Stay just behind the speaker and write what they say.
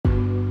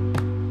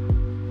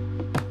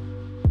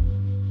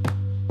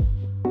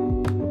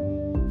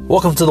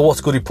Welcome to the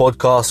What's Goody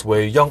podcast,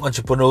 where young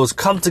entrepreneurs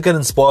come to get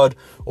inspired,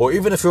 or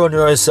even if you're on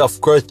your own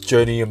self-growth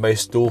journey, you may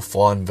still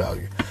find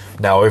value.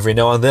 Now, every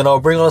now and then, I'll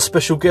bring on a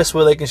special guest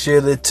where they can share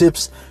their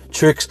tips,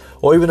 tricks,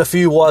 or even a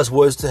few wise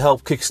words to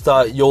help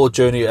kickstart your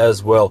journey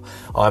as well.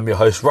 I'm your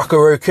host, Rucka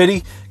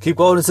Rokedi. Keep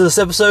going into this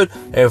episode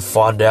and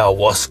find out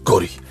what's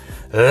goody.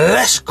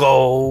 Let's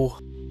go!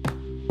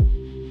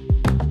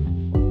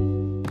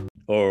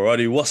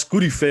 Alrighty, what's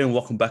goody fam?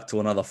 Welcome back to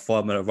another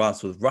 5-minute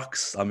rants with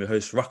Rux. I'm your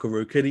host, Rucka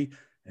Rokedi.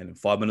 And in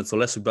 5 minutes or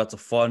less, we're about to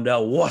find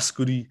out what's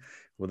goody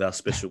with our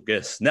special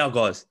guest. Now,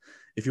 guys,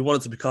 if you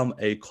wanted to become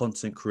a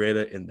content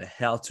creator in the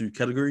how-to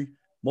category,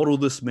 model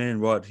this man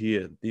right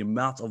here. The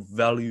amount of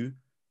value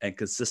and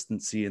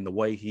consistency in the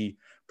way he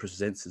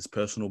presents his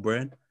personal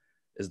brand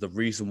is the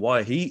reason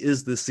why he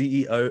is the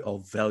CEO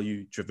of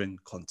value-driven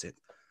content.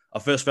 I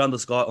first found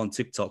this guy on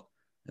TikTok,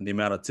 and the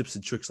amount of tips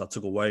and tricks I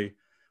took away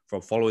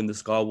from following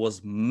this guy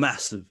was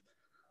massive.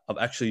 I've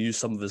actually used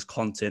some of his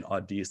content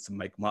ideas to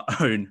make my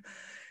own.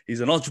 He's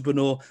an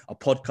entrepreneur, a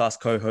podcast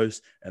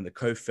co-host, and the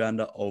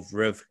co-founder of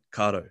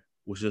RevCado,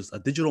 which is a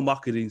digital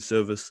marketing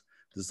service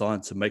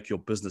designed to make your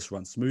business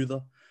run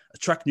smoother,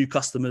 attract new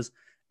customers,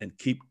 and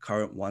keep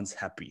current ones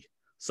happy.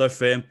 So,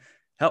 fam,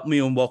 help me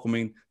in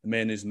welcoming the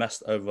man who's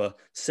amassed over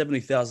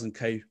 70,000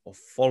 of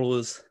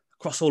followers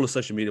across all the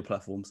social media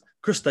platforms,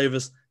 Chris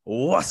Davis.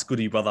 What's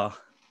goody, brother?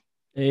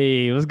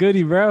 Hey, what's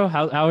goody, bro?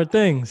 How are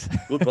things?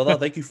 Good, brother.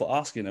 Thank you for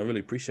asking. I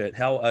really appreciate it.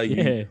 How are you?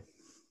 Yeah,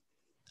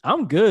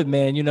 I'm good,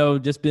 man.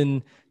 Just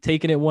been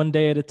taking it one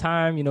day at a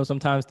time.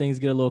 Sometimes things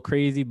get a little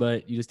crazy,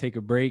 but you just take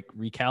a break,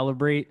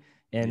 recalibrate,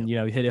 and,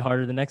 you hit it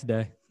harder the next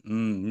day.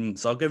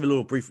 So I'll give you a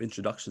little brief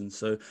introduction.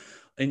 So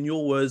in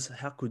your words,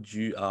 how could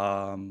you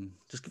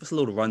just give us a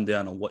little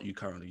rundown on what you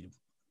currently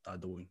are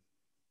doing?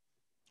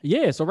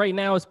 Yeah, so right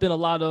now it's been a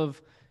lot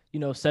of,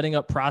 setting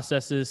up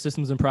processes,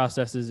 systems and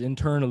processes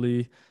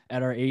internally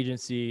at our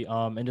agency,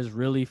 and just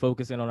really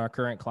focusing on our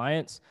current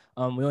clients.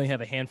 We only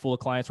have a handful of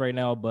clients right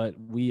now, but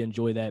we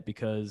enjoy that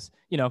because,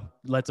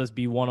 lets us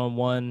be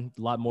one-on-one,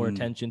 a lot more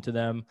attention to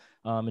them,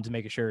 and to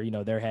making sure,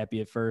 they're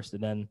happy at first.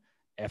 And then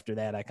after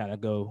that, I kind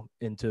of go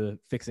into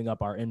fixing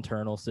up our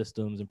internal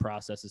systems and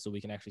processes so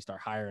we can actually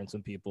start hiring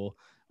some people.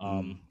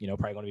 Probably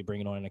going to be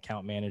bringing on an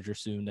account manager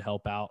soon to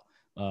help out,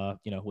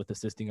 with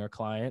assisting our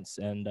clients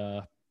and,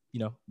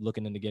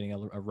 looking into getting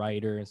a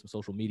writer and some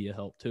social media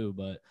help too.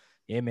 But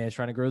yeah, man, it's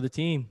trying to grow the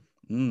team.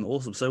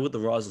 Awesome. So with the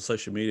rise of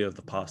social media of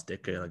the past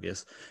decade, I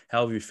guess,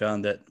 how have you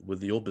found that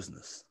with your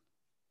business?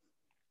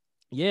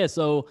 Yeah,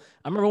 so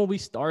I remember when we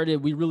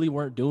started, we really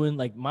weren't doing,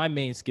 my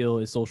main skill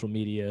is social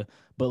media,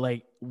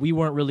 but we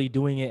weren't really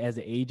doing it as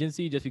an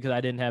agency just because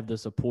I didn't have the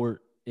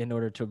support in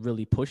order to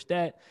really push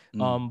that.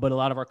 But a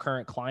lot of our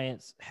current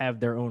clients have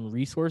their own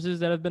resources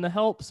that have been a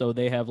help. So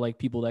they have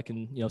people that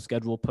can,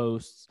 schedule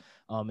posts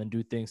and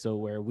do things. So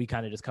where we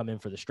kind of just come in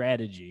for the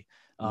strategy.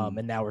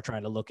 And now we're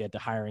trying to look at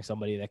hiring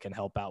somebody that can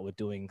help out with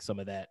doing some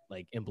of that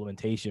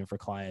implementation for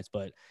clients.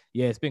 But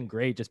yeah, it's been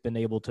great. Just been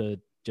able to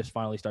just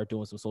finally start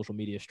doing some social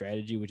media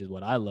strategy, which is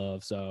what I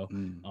love. So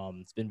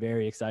it's been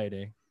very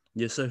exciting.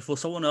 Yeah, so for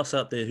someone else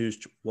out there who's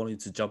wanting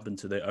to jump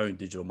into their own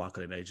digital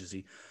marketing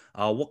agency,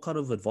 what kind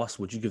of advice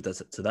would you give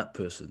to that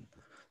person?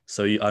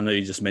 So I know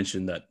you just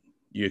mentioned that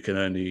you can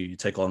only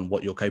take on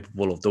what you're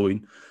capable of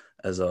doing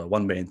as a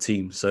one-man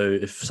team. So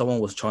if someone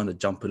was trying to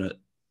jump in it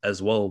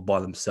as well by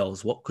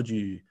themselves, what could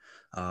you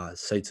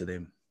say to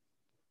them?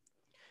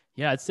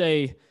 Yeah, I'd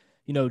say,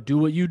 do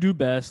what you do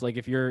best.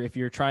 If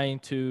you're trying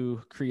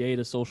to create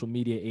a social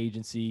media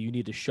agency, you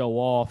need to show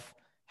off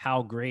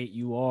how great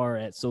you are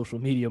at social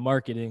media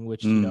marketing,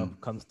 which,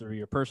 comes through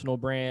your personal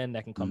brand,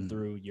 that can come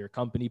through your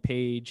company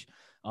page,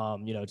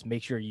 to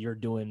make sure you're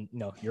doing,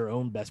 your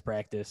own best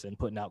practice and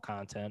putting out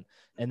content.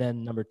 And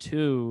then number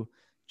two,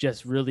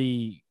 just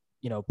really,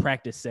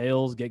 practice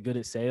sales, get good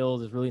at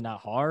sales. Is really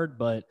not hard,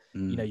 but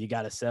you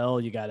got to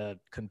sell, you got to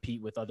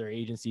compete with other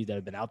agencies that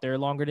have been out there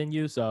longer than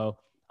you. So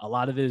a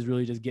lot of it is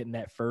really just getting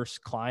that first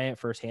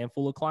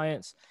handful of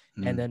clients,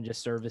 and then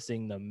just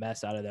servicing the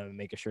mess out of them and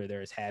making sure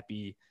they're as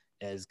happy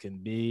as can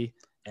be,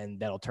 and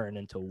that'll turn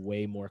into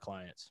way more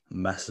clients.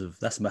 Massive.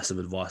 That's massive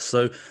advice.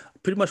 So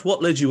pretty much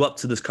what led you up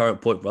to this current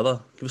point,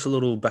 brother? Give us a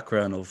little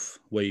background of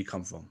where you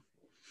come from.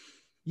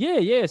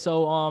 Yeah.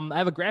 So I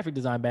have a graphic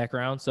design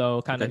background,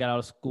 so kind of got out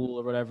of school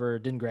or whatever,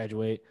 didn't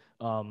graduate.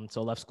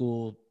 So left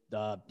school,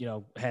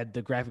 had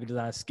the graphic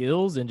design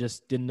skills and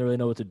just didn't really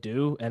know what to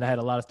do. And I had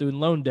a lot of student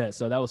loan debt,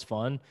 so that was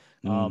fun.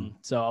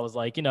 So I was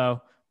like, I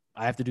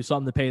have to do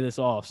something to pay this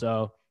off.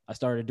 So I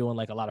started doing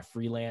a lot of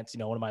freelance.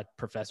 One of my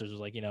professors was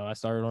like, I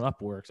started on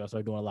Upwork. So I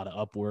started doing a lot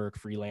of Upwork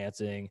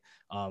freelancing,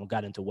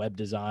 got into web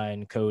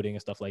design, coding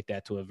and stuff like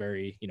that to a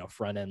very,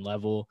 front end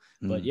level.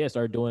 But yeah,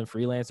 started doing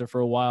freelancer for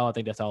a while. I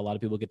think that's how a lot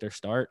of people get their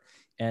start.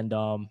 And,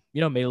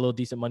 made a little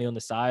decent money on the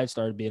side,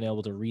 started being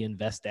able to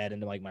reinvest that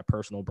into my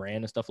personal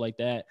brand and stuff like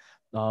that.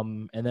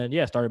 And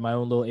then, started my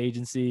own little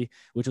agency,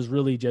 which was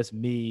really just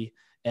me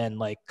and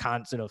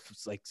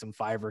some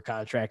Fiverr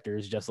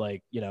contractors, just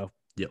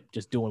Yep.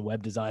 just doing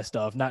web design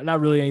stuff. Not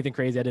really anything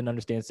crazy. I didn't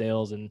understand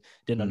sales and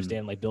didn't Mm.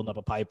 understand like building up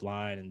a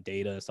pipeline and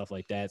data and stuff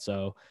like that.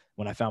 So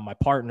when I found my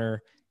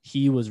partner,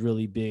 he was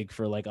really big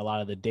for like a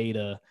lot of the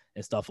data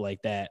and stuff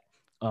like that.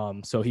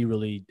 So he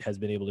really has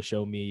been able to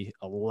show me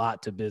a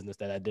lot to business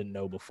that I didn't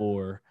know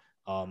before.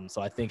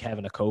 So I think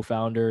having a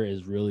co-founder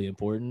is really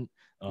important.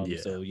 Yeah.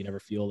 So you never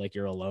feel like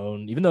you're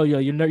alone, even though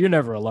you're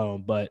never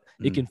alone, but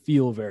it Mm. can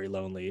feel very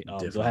lonely. So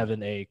Definitely.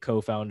 having a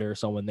co-founder,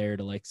 someone there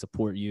to like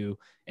support you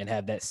and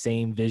have that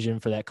same vision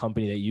for that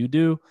company that you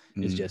do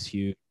is Mm. just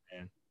huge,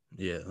 man.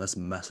 Yeah, that's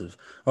massive.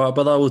 All right,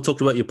 brother. We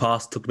talked about your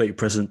past, talked about your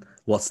present.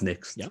 What's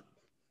next? Yep.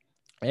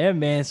 Yeah,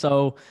 man.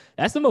 So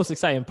that's the most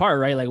exciting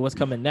part, right? Like what's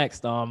coming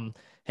next.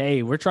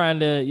 Hey, we're trying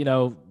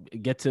to,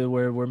 get to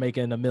where we're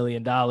making $1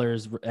 million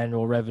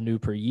annual revenue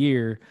per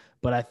year.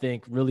 But I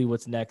think really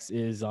what's next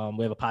is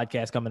we have a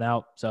podcast coming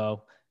out.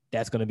 So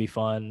that's going to be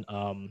fun.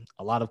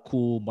 A lot of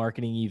cool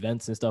marketing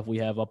events and stuff we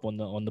have up on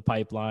the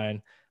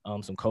pipeline.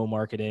 Some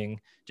co-marketing,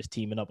 just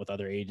teaming up with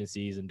other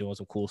agencies and doing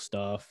some cool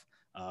stuff.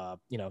 A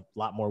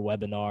lot more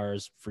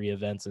webinars, free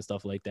events and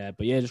stuff like that.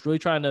 But yeah, just really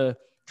trying to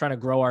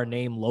grow our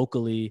name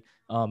locally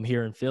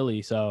here in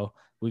Philly. So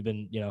we've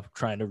been,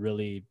 trying to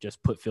really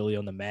just put Philly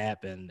on the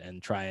map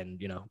and try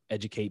and,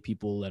 educate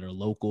people that are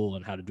local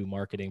and how to do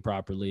marketing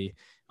properly.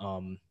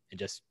 And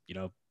just,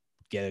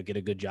 get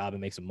a good job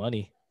and make some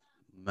money.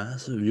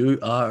 Massive. You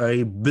are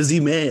a busy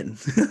man.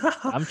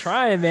 I'm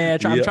trying, man.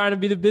 Yeah. I'm trying to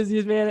be the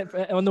busiest man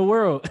in the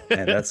world.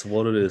 And that's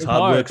what it is. It's Hard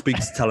hard. work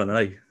beats talent,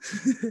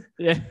 eh?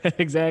 Yeah,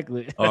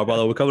 exactly. All right,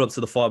 brother. We're coming up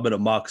to the 5-minute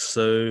mark.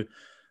 So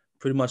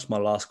pretty much my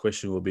last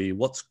question will be,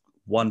 what's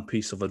one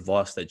piece of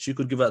advice that you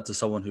could give out to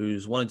someone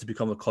who's wanting to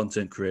become a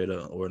content creator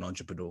or an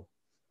entrepreneur?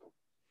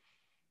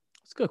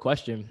 It's a good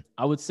question.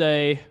 I would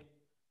say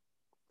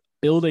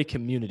build a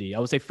community. I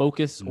would say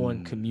focus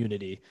on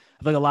community.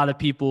 I think a lot of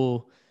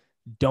people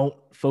don't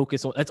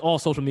focus on, that's all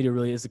social media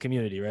really is, the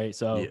community, right?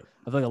 So Yeah.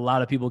 I feel like a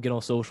lot of people get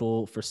on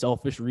social for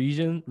selfish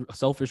reasons.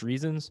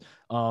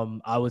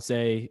 I would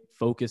say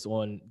focus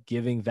on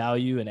giving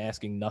value and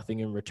asking nothing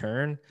in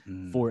return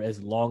for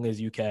as long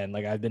as you can.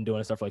 Like I've been doing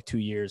this stuff for like 2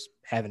 years,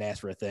 haven't asked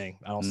for a thing.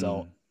 I don't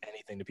sell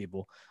anything to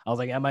people. I was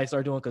like, I might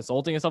start doing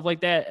consulting and stuff like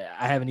that.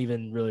 I haven't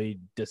even really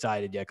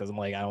decided yet because I'm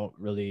like, I don't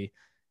really,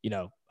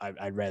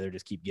 I'd rather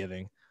just keep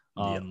giving.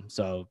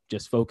 So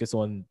just focus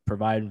on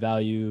providing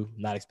value,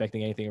 not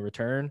expecting anything in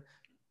return.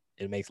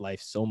 It makes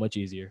life so much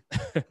easier.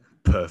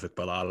 Perfect,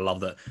 brother. I love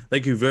that.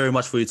 Thank you very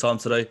much for your time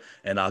today,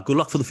 and good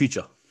luck for the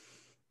future.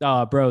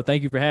 Bro,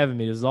 thank you for having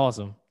me. This is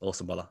awesome.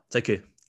 Awesome, brother. Take care.